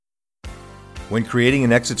When creating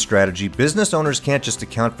an exit strategy, business owners can't just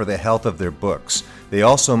account for the health of their books. They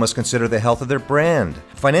also must consider the health of their brand.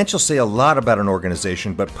 Financials say a lot about an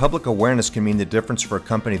organization, but public awareness can mean the difference for a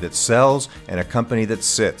company that sells and a company that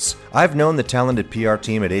sits. I've known the talented PR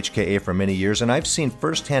team at HKA for many years, and I've seen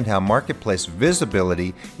firsthand how marketplace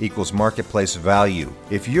visibility equals marketplace value.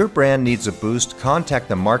 If your brand needs a boost, contact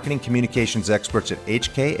the marketing communications experts at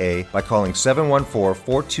HKA by calling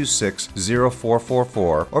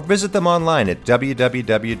 714-426-0444 or visit them online at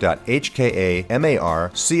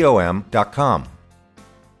www.hkamarcom.com.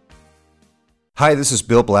 Hi, this is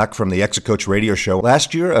Bill Black from the Exit Coach Radio Show.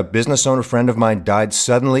 Last year, a business owner friend of mine died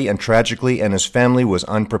suddenly and tragically, and his family was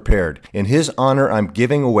unprepared. In his honor, I'm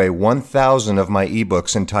giving away 1,000 of my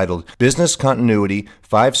ebooks entitled Business Continuity,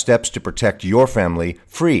 5 Steps to Protect Your Family,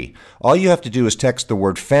 free. All you have to do is text the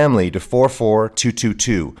word family to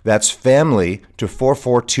 44222. That's family to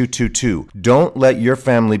 44222. Don't let your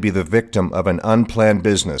family be the victim of an unplanned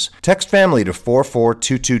business. Text family to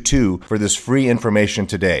 44222 for this free information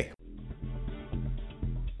today.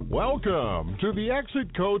 Welcome to the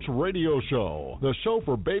Exit Coach Radio Show, the show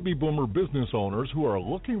for baby boomer business owners who are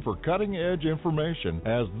looking for cutting-edge information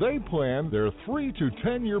as they plan their 3 to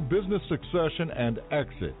 10-year business succession and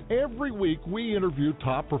exit. Every week, we interview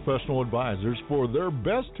top professional advisors for their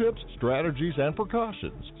best tips, strategies, and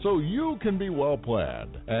precautions so you can be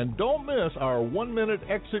well-planned. And don't miss our 1-minute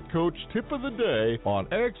Exit Coach tip of the day on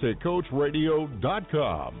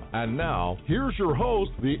ExitCoachRadio.com. And now, here's your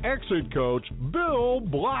host, the Exit Coach, Bill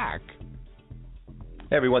Black.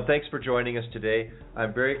 Hey everyone, thanks for joining us today.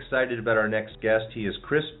 I'm very excited about our next guest. He is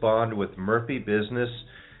Chris Bond with Murphy Business.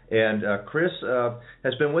 And Chris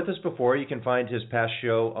has been with us before. You can find his past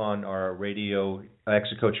show on our radio,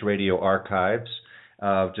 Exit Coach Radio archives.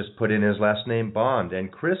 Just put in his last name, Bond.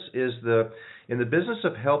 And Chris is in the business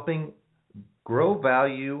of helping grow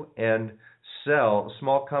value and sell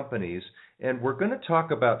small companies. And we're going to talk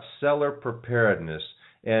about seller preparedness.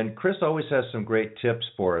 And Chris always has some great tips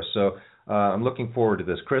for us. So I'm looking forward to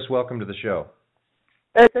this. Chris, welcome to the show.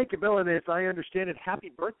 Hey, thank you, Bill. And if I understand it,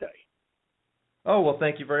 happy birthday. Oh, well,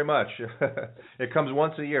 thank you very much. It comes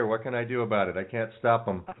once a year. What can I do about it? I can't stop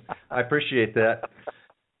them. I appreciate that.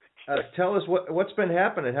 Tell us what's been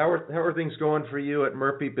happening. How are things going for you at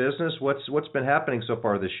Murphy Business? What's been happening so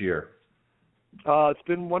far this year? It's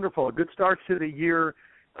been wonderful. A good start to the year.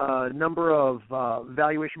 Number of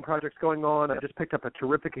valuation projects going on. I just picked up a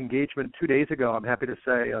terrific engagement 2 days ago, I'm happy to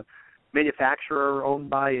say. A manufacturer owned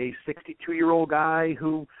by a 62-year-old guy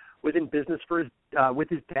who was in business with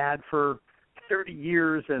his dad for 30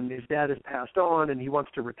 years, and his dad has passed on, and he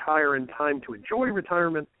wants to retire in time to enjoy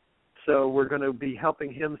retirement. So we're going to be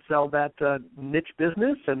helping him sell that niche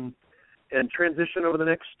business and transition over the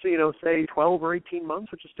next, say 12 or 18 months,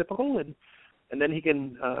 which is typical, and then he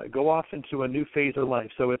can go off into a new phase of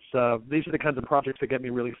life. So it's these are the kinds of projects that get me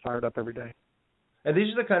really fired up every day. And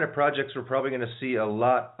these are the kind of projects we're probably going to see a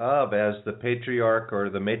lot of as the patriarch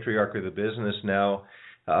or the matriarch of the business now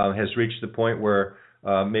has reached the point where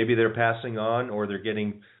maybe they're passing on, or they're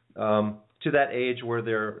getting to that age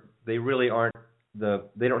where they really aren't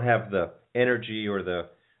they don't have the energy or the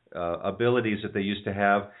abilities that they used to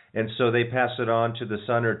have, and so they pass it on to the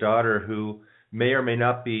son or daughter who may or may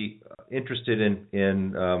not be interested in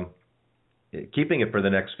keeping it for the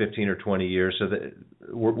next 15 or 20 years. So that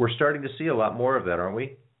we're starting to see a lot more of that, aren't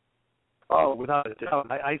we? Oh, without a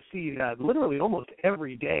doubt. I see that literally almost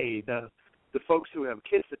every day, the folks who have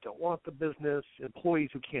kids that don't want the business,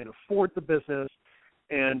 employees who can't afford the business,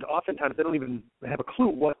 and oftentimes they don't even have a clue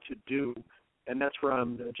what to do. And that's where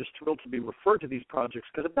I'm just thrilled to be referred to these projects,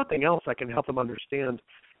 because if nothing else, I can help them understand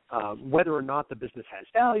whether or not the business has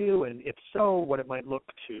value, and if so, what it might look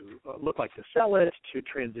like to sell it, to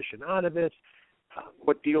transition out of it,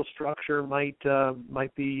 what deal structure might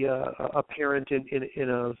be apparent in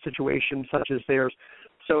a situation such as theirs.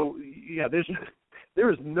 So yeah,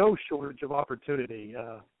 there is no shortage of opportunity.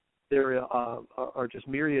 There are just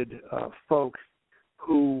myriad folks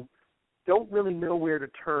who don't really know where to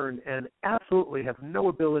turn and absolutely have no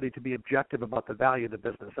ability to be objective about the value of the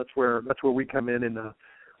business. That's where we come in a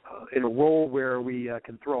role where we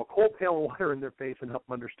can throw a cold pail of water in their face and help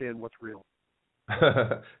them understand what's real.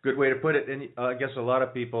 Good way to put it. And I guess a lot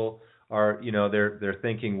of people are, they're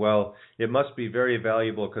thinking, well, it must be very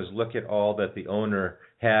valuable because look at all that the owner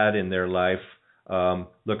had in their life.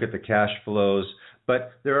 Look at the cash flows.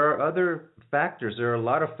 But there are other factors. There are a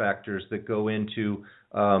lot of factors that go into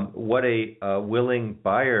what a willing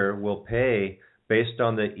buyer will pay based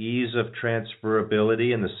on the ease of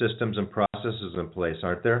transferability and the systems and processes in place,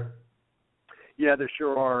 aren't there? Yeah, there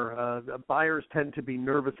sure are. Buyers tend to be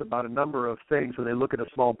nervous about a number of things when they look at a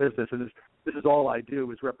small business, and this is all I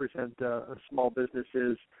do is represent small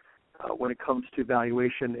businesses when it comes to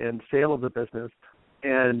valuation and sale of the business.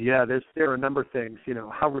 And yeah, there are a number of things. You know,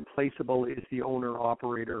 how replaceable is the owner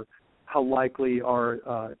operator? How likely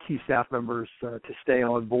are key staff members to stay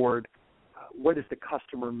on board? What is the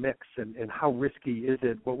customer mix, and how risky is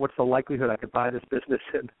it? What's the likelihood I could buy this business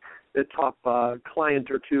and the top client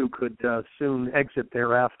or two could soon exit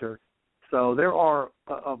thereafter? So there are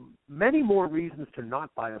many more reasons to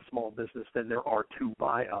not buy a small business than there are to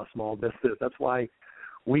buy a small business. That's why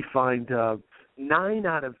we find 9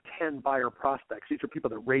 out of 10 buyer prospects, these are people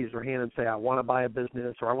that raise their hand and say, I want to buy a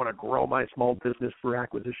business or I want to grow my small business through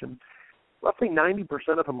acquisition. Roughly 90%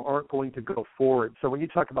 of them aren't going to go forward. So when you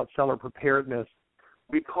talk about seller preparedness,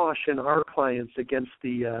 we caution our clients against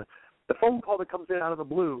the phone call that comes in out of the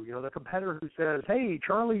blue. You know, the competitor who says, hey,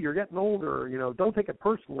 Charlie, you're getting older. You know, don't take it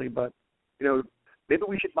personally, but, you know, maybe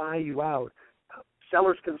we should buy you out.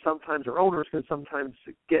 Sellers can sometimes, or owners can sometimes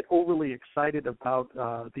get overly excited about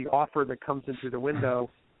the offer that comes into the window,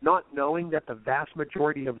 not knowing that the vast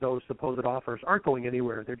majority of those supposed offers aren't going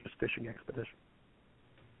anywhere. They're just fishing expeditions.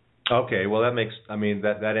 Okay, well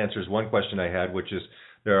that answers one question I had, which is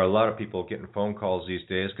there are a lot of people getting phone calls these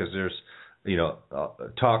days because there's, you know,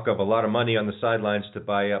 talk of a lot of money on the sidelines to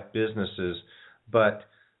buy up businesses, but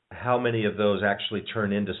how many of those actually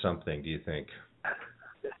turn into something, do you think?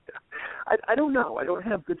 I don't know. I don't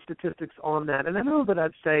have good statistics on that. And I know that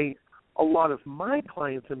I'd say a lot of my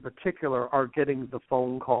clients in particular are getting the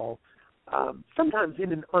phone call. Sometimes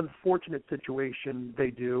in an unfortunate situation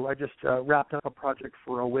they do. I just wrapped up a project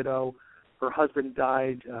for a widow. Her husband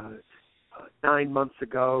died 9 months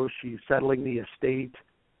ago. She's settling the estate.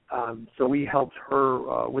 So we helped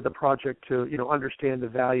her with a project to, you know, understand the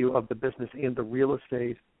value of the business and the real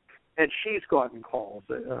estate. And she's gotten calls.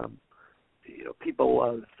 You know,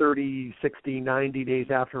 people 30, 60, 90 days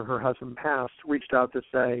after her husband passed reached out to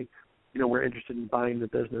say, you know, we're interested in buying the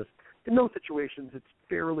business. In those situations, it's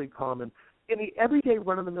fairly common. In the everyday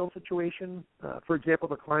run-of-the-mill situation, for example,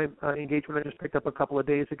 the client engagement I just picked up a couple of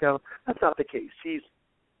days ago, that's not the case.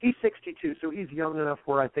 He's 62, so he's young enough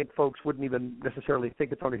where I think folks wouldn't even necessarily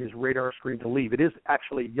think it's on his radar screen to leave. It is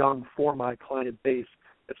actually young for my client base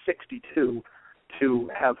at 62 to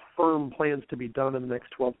have firm plans to be done in the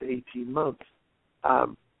next 12 to 18 months.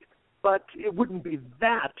 But it wouldn't be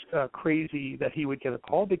that crazy that he would get a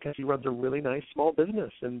call because he runs a really nice small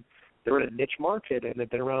business, and they're in a niche market, and they've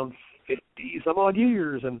been around 50-some-odd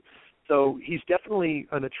years. And so he's definitely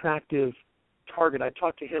an attractive target. I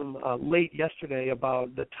talked to him late yesterday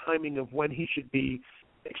about the timing of when he should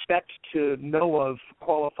expect to know of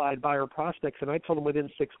qualified buyer prospects, and I told him within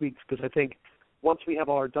 6 weeks because I think once we have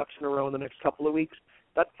all our ducks in a row in the next couple of weeks,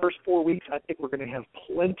 that first 4 weeks, I think we're going to have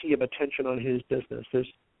plenty of attention on his business.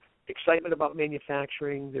 There's excitement about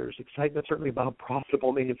manufacturing. There's excitement certainly about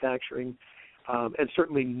profitable manufacturing, and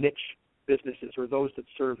certainly niche businesses or those that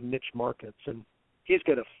serve niche markets. And he's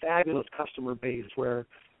got a fabulous customer base where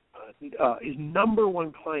his number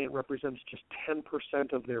one client represents just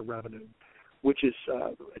 10% of their revenue, which is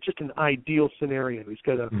just an ideal scenario. He's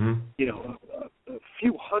got a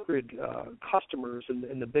few hundred customers,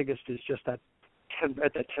 and the biggest is just at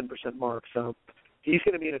that 10% mark. So he's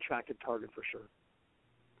going to be an attractive target for sure.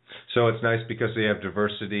 So it's nice because they have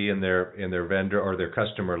diversity in their vendor or their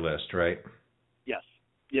customer list, right? Yes.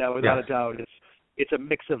 Yeah, without a doubt. It's a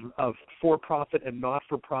mix of for-profit and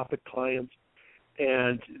not-for-profit clients,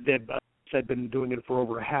 and they've been doing it for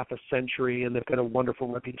over half a century, and they've got a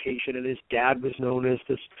wonderful reputation. And his dad was known as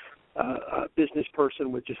this business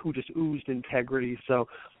person who just oozed integrity. So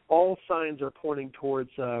all signs are pointing towards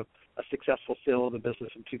a successful sale of the business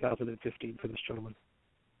in 2015 for this gentleman.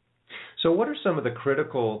 So what are some of the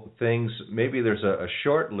critical things, maybe there's a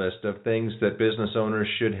short list of things that business owners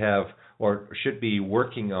should have or should be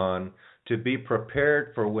working on to be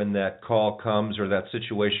prepared for when that call comes or that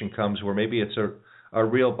situation comes where maybe it's a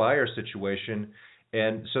real buyer situation,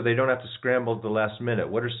 and so they don't have to scramble at the last minute?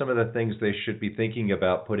 What are some of the things they should be thinking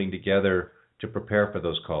about putting together to prepare for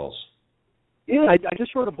those calls? Yeah, I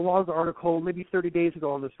just wrote a blog article maybe 30 days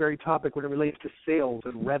ago on this very topic when it relates to sales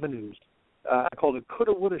and revenues. I called it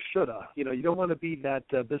coulda, woulda, shoulda. You know, you don't want to be that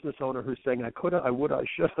business owner who's saying I coulda, I woulda, I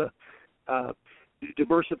shoulda.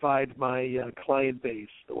 Diversified my client base,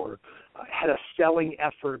 or had a selling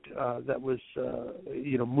effort that was,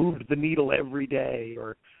 moved the needle every day.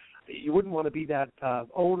 Or you wouldn't want to be that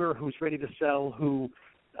owner who's ready to sell who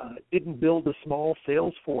didn't build a small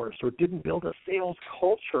sales force or didn't build a sales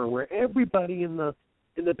culture where everybody in the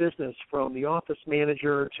business, from the office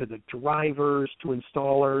manager to the drivers to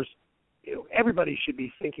installers, everybody should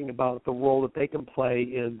be thinking about the role that they can play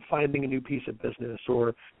in finding a new piece of business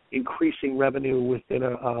or increasing revenue within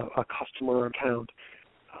a customer account.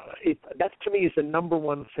 That, to me, is the number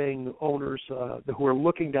one thing owners who are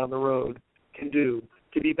looking down the road can do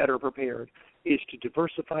to be better prepared, is to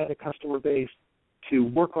diversify the customer base, to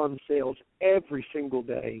work on sales every single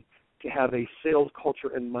day, to have a sales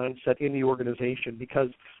culture and mindset in the organization. Because,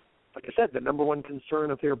 like I said, the number one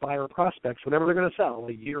concern of their buyer prospects, whenever they're going to sell,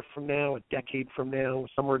 a year from now, a decade from now,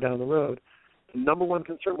 somewhere down the road, the number one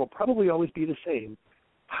concern will probably always be the same.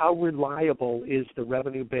 How reliable is the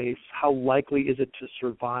revenue base? How likely is it to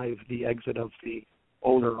survive the exit of the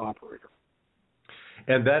owner-operator?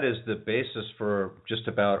 And that is the basis for just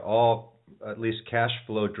about all, at least cash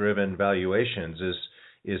flow-driven valuations,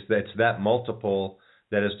 is that it's that multiple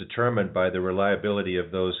that is determined by the reliability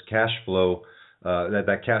of those cash flow,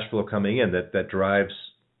 that cash flow coming in that drives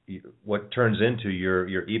what turns into your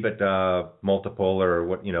EBITDA multiple, or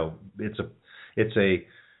what, it's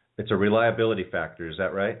a reliability factor. Is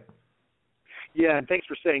that right? Yeah, and thanks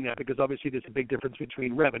for saying that, because obviously there's a big difference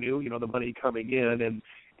between revenue, the money coming in,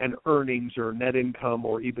 and earnings or net income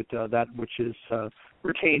or EBITDA, that which is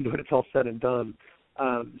retained when it's all said and done.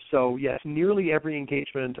 So, yes, nearly every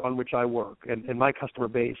engagement on which I work, and my customer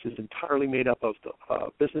base is entirely made up of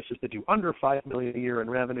businesses that do under $5 million a year in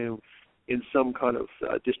revenue in some kind of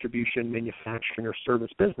distribution, manufacturing, or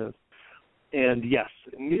service business. And, yes,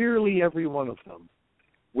 nearly every one of them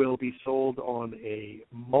will be sold on a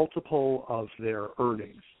multiple of their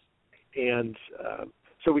earnings. And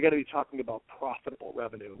so we got to be talking about profitable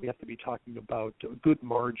revenue. We have to be talking about good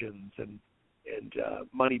margins and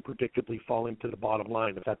money predictably falling to the bottom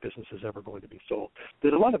line if that business is ever going to be sold.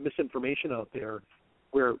 There's a lot of misinformation out there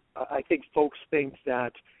where I think folks think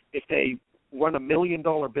that if they run $1 million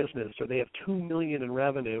business or they have $2 million in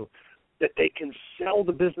revenue, that they can sell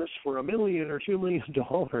the business for $1 million or $2 million.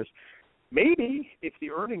 Maybe if the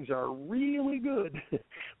earnings are really good,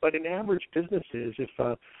 but in average businesses, if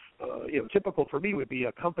typical for me would be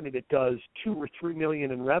a company that does $2 or $3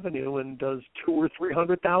 million in revenue and does $200,000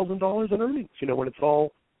 or $300,000 in earnings. When it's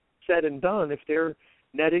all said and done, if their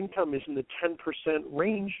net income is in the 10%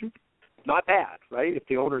 range, not bad, right? If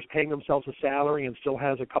the owner is paying themselves a salary and still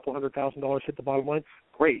has a couple $100,000 hit the bottom line,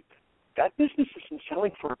 great. That business isn't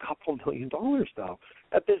selling for a couple $1 million, though.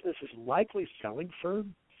 That business is likely selling for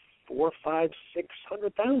 $400,000, $500,000,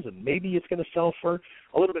 $600,000. Maybe it's going to sell for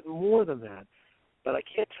a little bit more than that. But I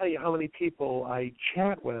can't tell you how many people I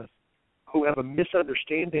chat with who have a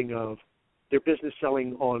misunderstanding of their business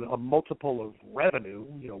selling on a multiple of revenue,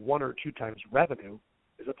 1 or 2 times revenue,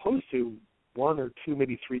 as opposed to 1 or 2,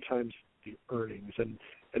 maybe 3 times the earnings. And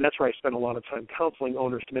that's where I spend a lot of time counseling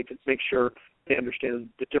owners to make sure they understand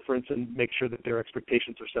the difference and make sure that their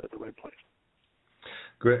expectations are set at the right place.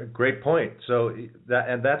 Great point. So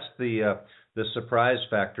that's the surprise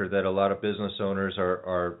factor that a lot of business owners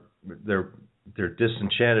they're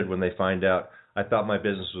disenchanted when they find out, I thought my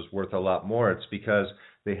business was worth a lot more. It's because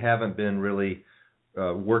they haven't been really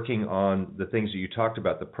working on the things that you talked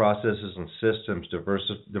about, the processes and systems,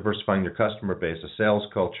 diversifying their customer base, a sales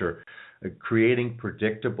culture, creating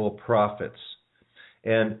predictable profits.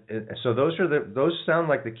 And so those sound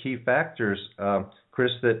like the key factors,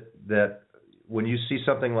 Chris, that when you see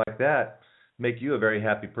something like that, make you a very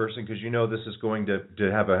happy person, because this is going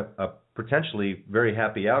to have a potentially very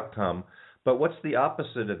happy outcome. But what's the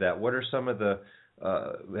opposite of that? What are some of the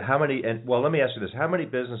let me ask you this: how many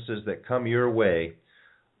businesses that come your way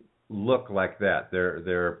look like that?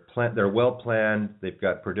 They're well planned, they've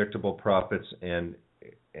got predictable profits, and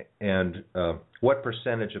what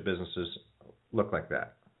percentage of businesses look like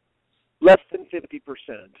that? Less than 50%.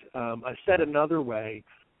 I said another way,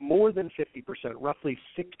 more than 50%, roughly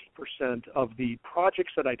 60% of the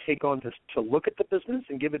projects that I take on to look at the business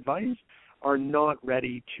and give advice are not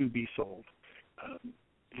ready to be sold.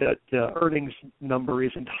 The earnings number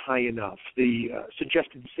isn't high enough. The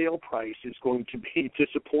suggested sale price is going to be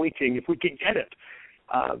disappointing if we can get it.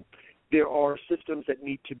 There are systems that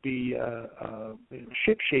need to be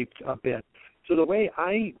ship-shaped a bit. So the way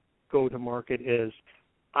I go to market is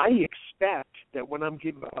I expect that when I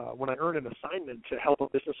earn an assignment to help a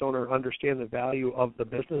business owner understand the value of the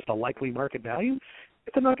business, the likely market value,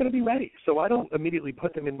 if they're not going to be ready. So I don't immediately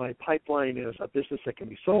put them in my pipeline as a business that can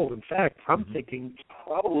be sold. In fact, I'm thinking it's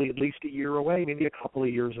probably at least a year away, maybe a couple of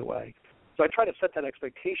years away. So I try to set that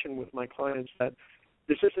expectation with my clients that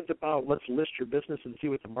this isn't about let's list your business and see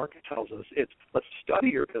what the market tells us. It's let's study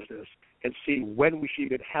your business and see when we should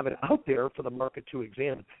even have it out there for the market to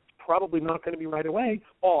examine. It's probably not going to be right away.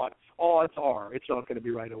 Odds are it's not going to be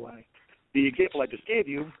right away. The example I just gave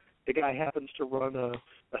you, the guy happens to run a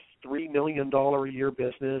a $3 million a year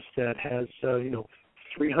business that has,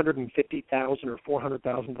 $350,000 or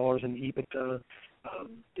 $400,000 in EBITDA.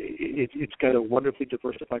 It's got a wonderfully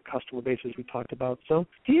diversified customer base, as we talked about. So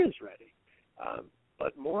he is ready.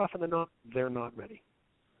 But more often than not, they're not ready.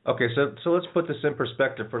 Okay, so let's put this in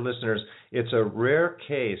perspective for listeners. It's a rare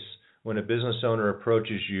case when a business owner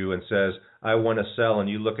approaches you and says, I want to sell, and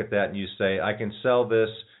you look at that and you say, I can sell this,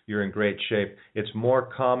 you're in great shape. It's more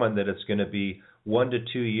common that it's going to be 1 to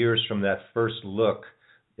 2 years from that first look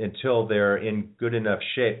until they're in good enough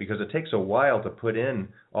shape, because it takes a while to put in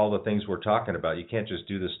all the things we're talking about. You can't just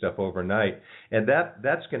do this stuff overnight. And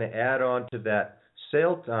that's going to add on to that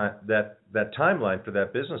sale time, that timeline for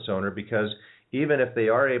that business owner, because even if they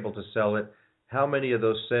are able to sell it, how many of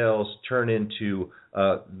those sales turn into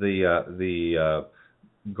the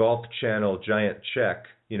Golf Channel giant check?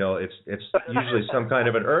 It's usually some kind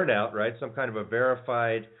of an earn-out, right? Some kind of a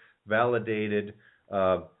verified, validated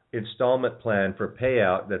installment plan for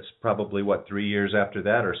payout that's probably, 3 years after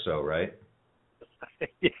that or so, right?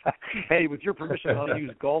 Yeah. Hey, with your permission, I'll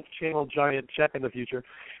use Golf Channel giant check in the future.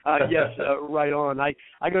 Yes, right on. I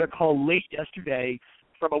got a call late yesterday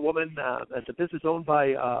from a woman that's a business owned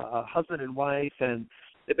by a husband and wife, and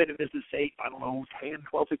they've been in business, 10,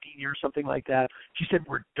 12, 15 years, something like that. She said,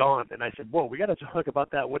 we're done. And I said, whoa, we got to talk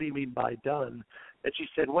about that. What do you mean by done? And she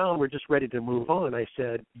said, well, we're just ready to move on. I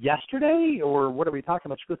said, yesterday, or what are we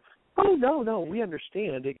talking about? She goes, oh, no, we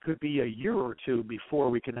understand. It could be a year or two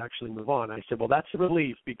before we can actually move on. I said, well, that's a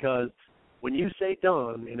relief, because when you say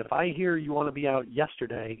done, and if I hear you want to be out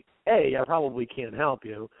yesterday, A, I probably can't help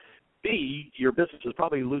you. B, your business is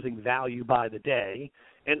probably losing value by the day.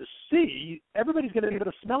 And C, everybody's going to be able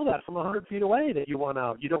to smell that from 100 feet away that you want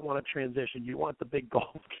out. You don't want to transition. You want the big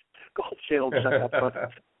Golf Channel check up front.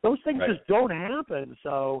 Those things just don't happen.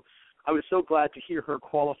 So I was so glad to hear her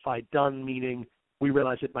qualify done, meaning we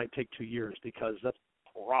realize it might take 2 years, because that's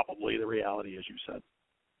probably the reality, as you said.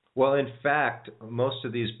 Well, in fact, most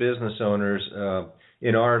of these business owners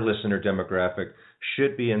in our listener demographic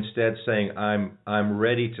should be instead saying, I'm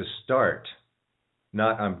ready to start,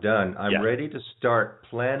 not I'm done. I'm ready to start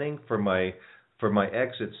planning for my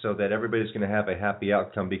exit, so that everybody's going to have a happy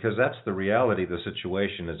outcome, because that's the reality of the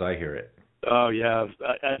situation as I hear it. Oh, yeah,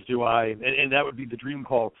 as do I. And that would be the dream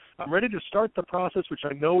call. I'm ready to start the process, which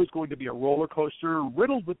I know is going to be a roller coaster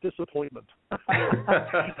riddled with disappointment.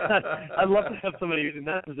 I'd love to have somebody in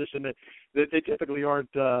that position that they typically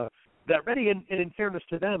aren't that ready. And in fairness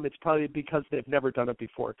to them, it's probably because they've never done it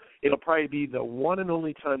before. It'll probably be the one and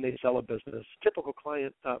only time they sell a business. Typical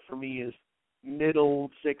client for me is middle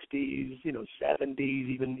 60s, 70s,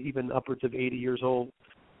 even upwards of 80 years old.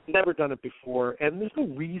 Never done it before, and there's no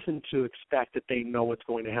reason to expect that they know what's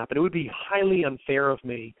going to happen. It would be highly unfair of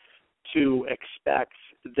me to expect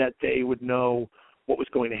that they would know what was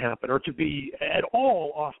going to happen, or to be at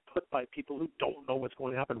all off-put by people who don't know what's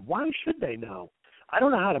going to happen. Why should they know? I don't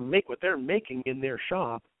know how to make what they're making in their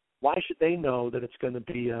shop. Why should they know that it's going to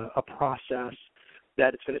be a process,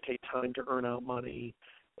 that it's going to take time to earn out money,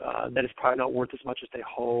 that it's probably not worth as much as they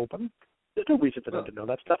hope? There's no reason for them to know.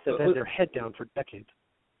 That stuff they've had their head down for decades.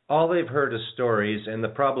 All they've heard is stories, and the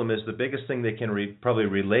problem is the biggest thing they can probably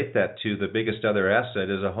relate that to, the biggest other asset,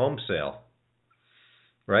 is a home sale,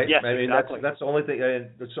 right? Yes, I mean, exactly. that's the only thing.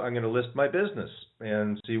 I'm going to list my business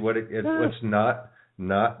and see what it's not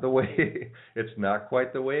the way. It's not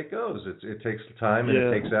quite the way it goes. It takes time and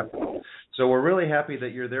it takes effort. So we're really happy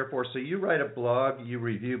that you're there for. So you write a blog, you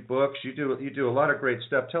review books, you do a lot of great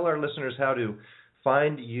stuff. Tell our listeners how to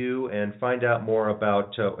find you and find out more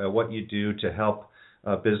about what you do to help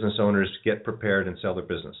business owners get prepared and sell their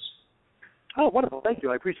business. Oh, wonderful. Thank you.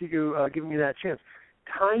 I appreciate you giving me that chance.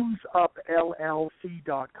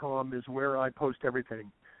 TimesUpLLC.com is where I post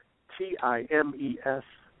everything.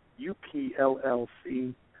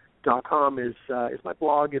 TimesUpLLC.com is my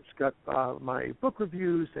blog. It's got my book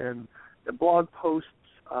reviews and the blog posts.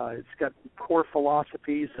 It's got core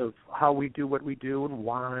philosophies of how we do what we do and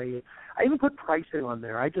why. I even put pricing on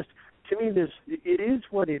there. To me, it is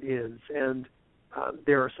what it is, and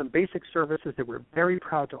there are some basic services that we're very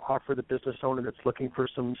proud to offer the business owner that's looking for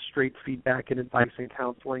some straight feedback and advice and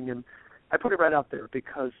counseling. And I put it right out there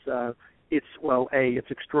because it's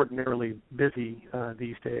extraordinarily busy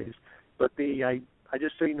these days. But B, I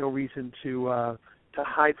just see no reason to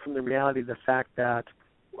hide from the reality of the fact that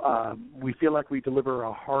we feel like we deliver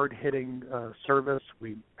a hard-hitting service.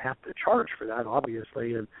 We have to charge for that,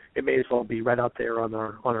 obviously, and it may as well be right out there on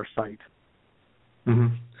our site.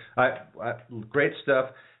 Mm-hmm. Great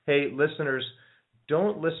stuff. Hey, listeners,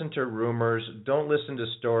 don't listen to rumors. Don't listen to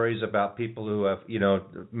stories about people who have,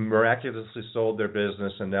 miraculously sold their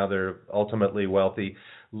business and now they're ultimately wealthy.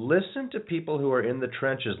 Listen to people who are in the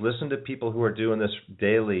trenches. Listen to people who are doing this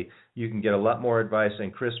daily. You can get a lot more advice,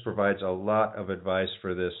 and Chris provides a lot of advice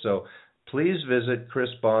for this. So please visit Chris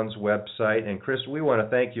Bond's website. And Chris, we want to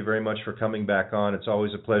thank you very much for coming back on. It's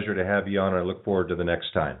always a pleasure to have you on. I look forward to the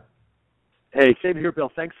next time. Hey, same here, Bill.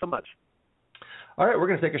 Thanks so much. All right, we're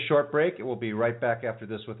going to take a short break. We'll be right back after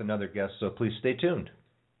this with another guest, so please stay tuned.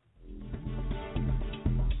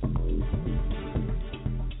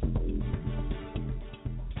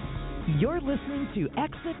 You're listening to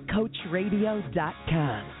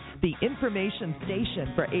ExitCoachRadio.com, the information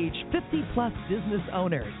station for age 50-plus business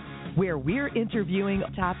owners, where we're interviewing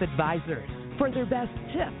top advisors for their best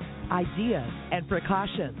tips, ideas, and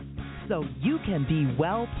precautions, so you can be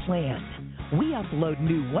well planned. We upload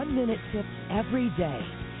new 1-minute tips every day.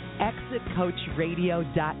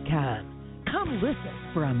 ExitCoachRadio.com. Come listen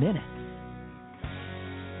for a minute.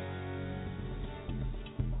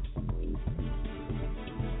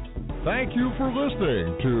 Thank you for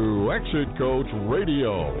listening to Exit Coach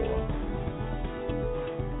Radio.